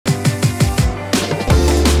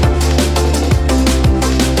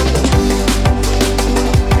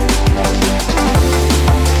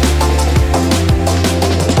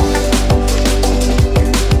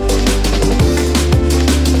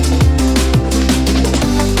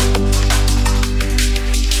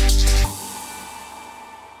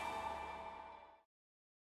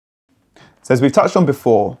So as we've touched on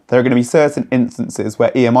before, there are going to be certain instances where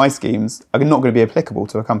EMI schemes are not going to be applicable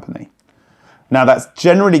to a company. Now that's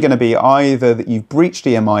generally going to be either that you've breached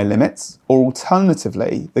EMI limits, or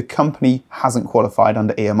alternatively, the company hasn't qualified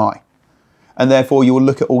under EMI. And therefore you will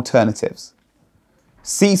look at alternatives.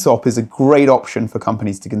 CSOP is a great option for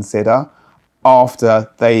companies to consider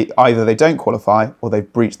after either they don't qualify or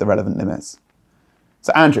they've breached the relevant limits.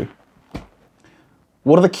 So Andrew,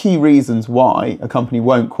 what are the key reasons why a company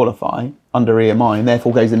won't qualify under EMI and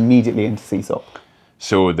therefore goes immediately into CSOP?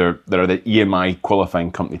 So there are the EMI qualifying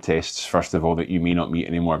company tests, first of all, that you may not meet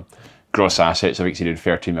anymore. Gross assets have exceeded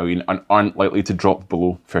 30 million and aren't likely to drop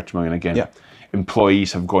below 30 million again. Yeah.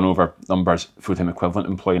 Employees have gone over numbers, full-time equivalent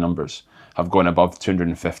employee numbers have gone above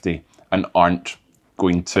 250 and aren't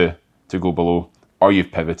going to go below, or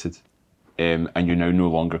you've pivoted and you now no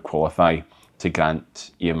longer qualify to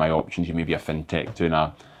grant EMI options. You may be a fintech doing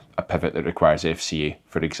a pivot that requires FCA,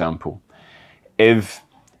 for example. If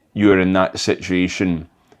you're in that situation,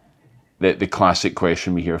 the classic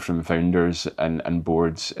question we hear from founders and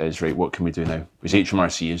boards is, right, what can we do now? Because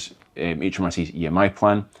HMRC's EMI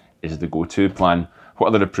plan is the go-to plan. What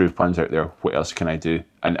other approved plans out there? What else can I do?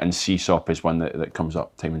 And CSOP is one that comes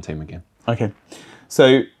up time and time again. Okay.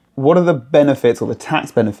 So what are the benefits or the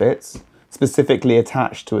tax benefits specifically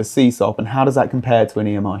attached to a CSOP, and how does that compare to an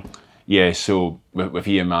EMI? Yeah, so with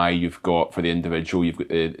EMI, you've got, for the individual, you've got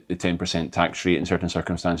the 10% tax rate in certain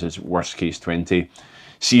circumstances, worst case 20.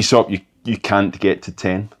 CSOP, you can't get to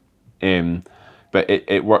 10, but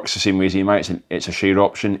it works the same way as EMI. It's a share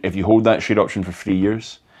option. If you hold that share option for 3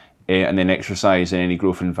 years and then exercise, any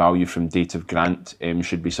growth in value from date of grant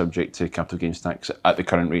should be subject to capital gains tax at the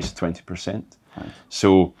current rate of 20%. Right.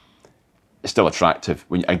 So it's still attractive.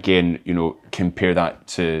 When again, compare that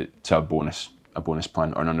to a bonus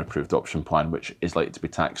plan or an unapproved option plan, which is likely to be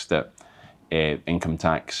taxed at income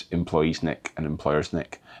tax, employees' NIC and employers'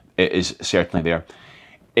 NIC. It is certainly there.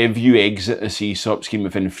 If you exit a CSOP scheme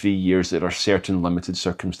within 3 years, there are certain limited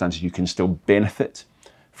circumstances you can still benefit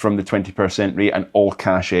from the 20% rate, and all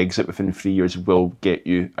cash exit within 3 years will get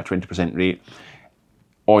you a 20% rate.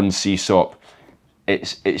 On CSOP,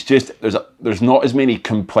 it's just, there's not as many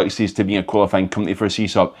complexities to being a qualifying company for a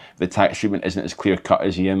CSOP. The tax treatment isn't as clear cut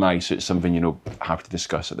as EMI, so it's something, have to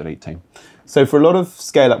discuss at the right time. So for a lot of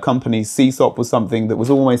scale-up companies, CSOP was something that was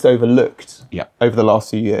almost overlooked over the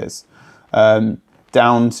last few years,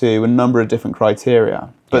 down to a number of different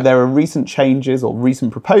criteria. But there are recent changes or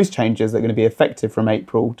recent proposed changes that are going to be effective from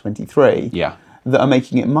April 23 that are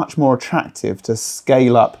making it much more attractive to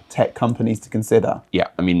scale-up tech companies to consider. Yeah,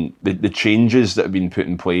 I mean, the changes that have been put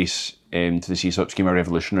in place to the CSOP scheme are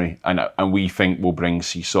revolutionary, and we think will bring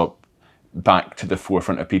CSOP back to the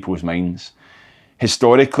forefront of people's minds.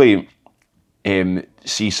 Historically,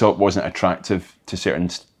 CSOP wasn't attractive to certain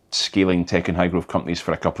scaling tech and high growth companies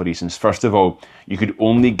for a couple of reasons. First of all, you could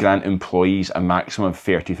only grant employees a maximum of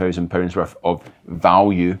 £30,000 worth of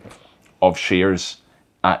value of shares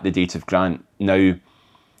at the date of grant. Now,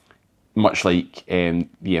 much like the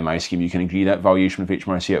EMI scheme, you can agree that valuation with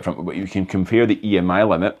HMRC up front, but you can compare the EMI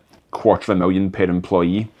limit, £250,000 per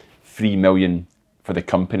employee, 3 million for the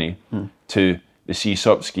company, to the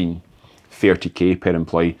CSOP scheme, 30k per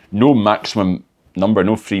employee. No maximum number,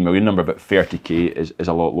 no 3 million number, but 30k is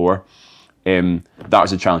a lot lower. That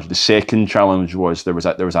was a challenge. The second challenge was there was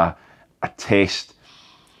a test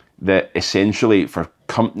that essentially for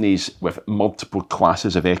companies with multiple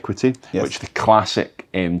classes of equity, which the classic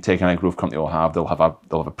tech and high growth company will have. They'll have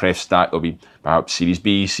a pref stack. There'll be perhaps Series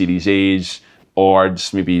B, Series A's,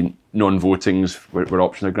 ORDs, maybe non-votings where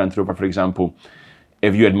options are granted over, for example.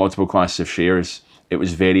 If you had multiple classes of shares, it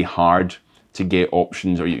was very hard to get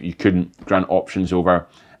options, or you couldn't grant options over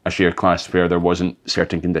a share class where there wasn't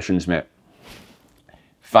certain conditions met.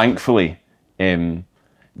 Thankfully,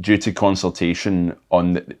 due to consultation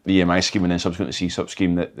on the EMI scheme and then subsequently the CSOP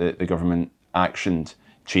scheme that the government actioned,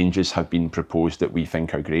 changes have been proposed that we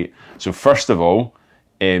think are great. So first of all,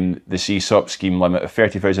 the CSOP scheme limit of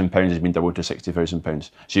 £30,000 has been doubled to £60,000.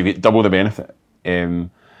 So you get double the benefit.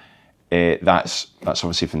 That's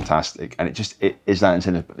obviously fantastic, and it is that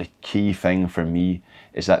incentive. But the key thing for me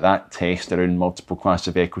is that test around multiple classes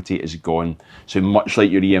of equity is gone. So much like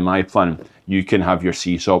your EMI plan, you can have your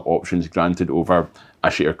CSOP options granted over a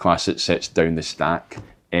share class that sits down the stack.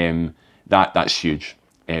 That's huge.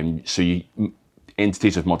 So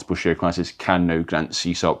entities of multiple share classes can now grant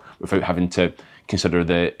CSOP without having to consider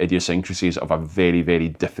the idiosyncrasies of a very, very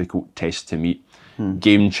difficult test to meet.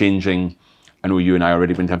 Game changing. I know you and I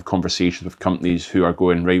already been to have conversations with companies who are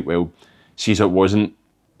going, right, well, CSOP wasn't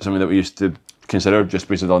something that we used to consider just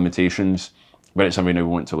because of the limitations. but it's something we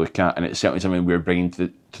want to look at, and it's certainly something we're bringing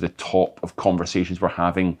to the top of conversations we're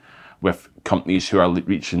having with companies who are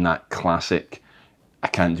reaching that classic, I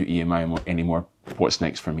can't do EMI anymore, what's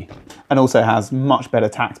next for me? And also has much better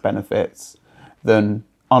tax benefits than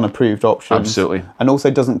unapproved options. Absolutely. And also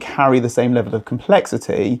doesn't carry the same level of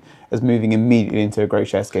complexity as moving immediately into a grey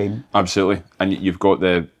share scheme. Absolutely. And you've got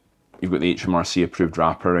the HMRC approved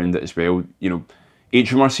wrapper around it as well. You know,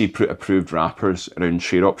 HMRC put approved wrappers around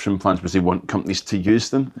share option plans because they want companies to use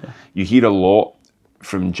them. Yeah. You hear a lot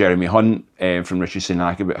from Jeremy Hunt, from Rishi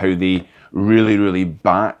Sunak about how they really, really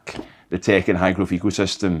back the tech and high growth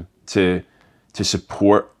ecosystem to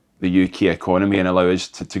support the UK economy and allow us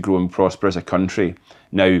to grow and prosper as a country.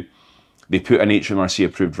 Now, they put an HMRC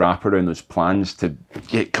approved wrapper around those plans to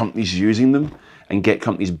get companies using them and get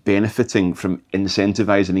companies benefiting from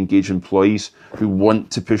incentivising engaged employees who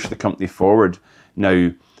want to push the company forward.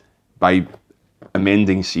 Now, by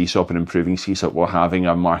amending CSOP and improving CSOP while having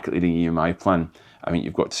a market-leading EMI plan, I mean,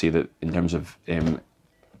 you've got to say that in terms of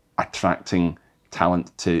attracting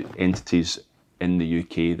talent to entities in the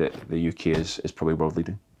UK, that the UK is probably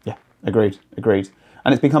world-leading. Yeah, agreed.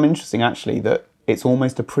 And it's become interesting, actually, that it's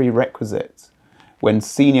almost a prerequisite when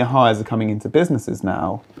senior hires are coming into businesses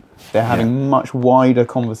now. They're having much wider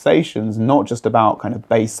conversations, not just about kind of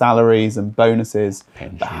base salaries and bonuses,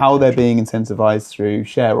 but how they're being incentivized through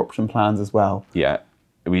share option plans as well. Yeah,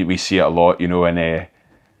 we see it a lot, you know, and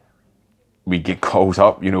we get calls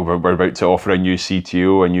up, you know, we're about to offer a new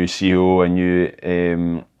CTO, a new CEO, a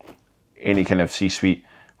new any kind of C-suite.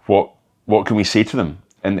 What can we say to them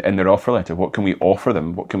in their offer letter? What can we offer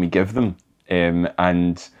them? What can we give them?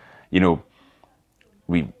 And, you know,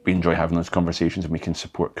 we enjoy having those conversations, and we can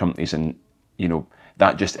support companies. And, you know,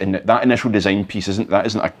 that initial design piece isn't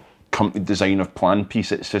a company design of plan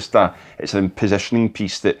piece. It's just it's a positioning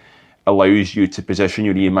piece that allows you to position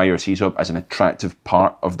your EMI or CSOP as an attractive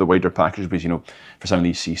part of the wider package, because, you know, for some of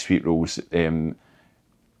these C-suite roles,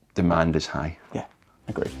 demand is high. Yeah,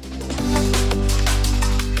 agreed.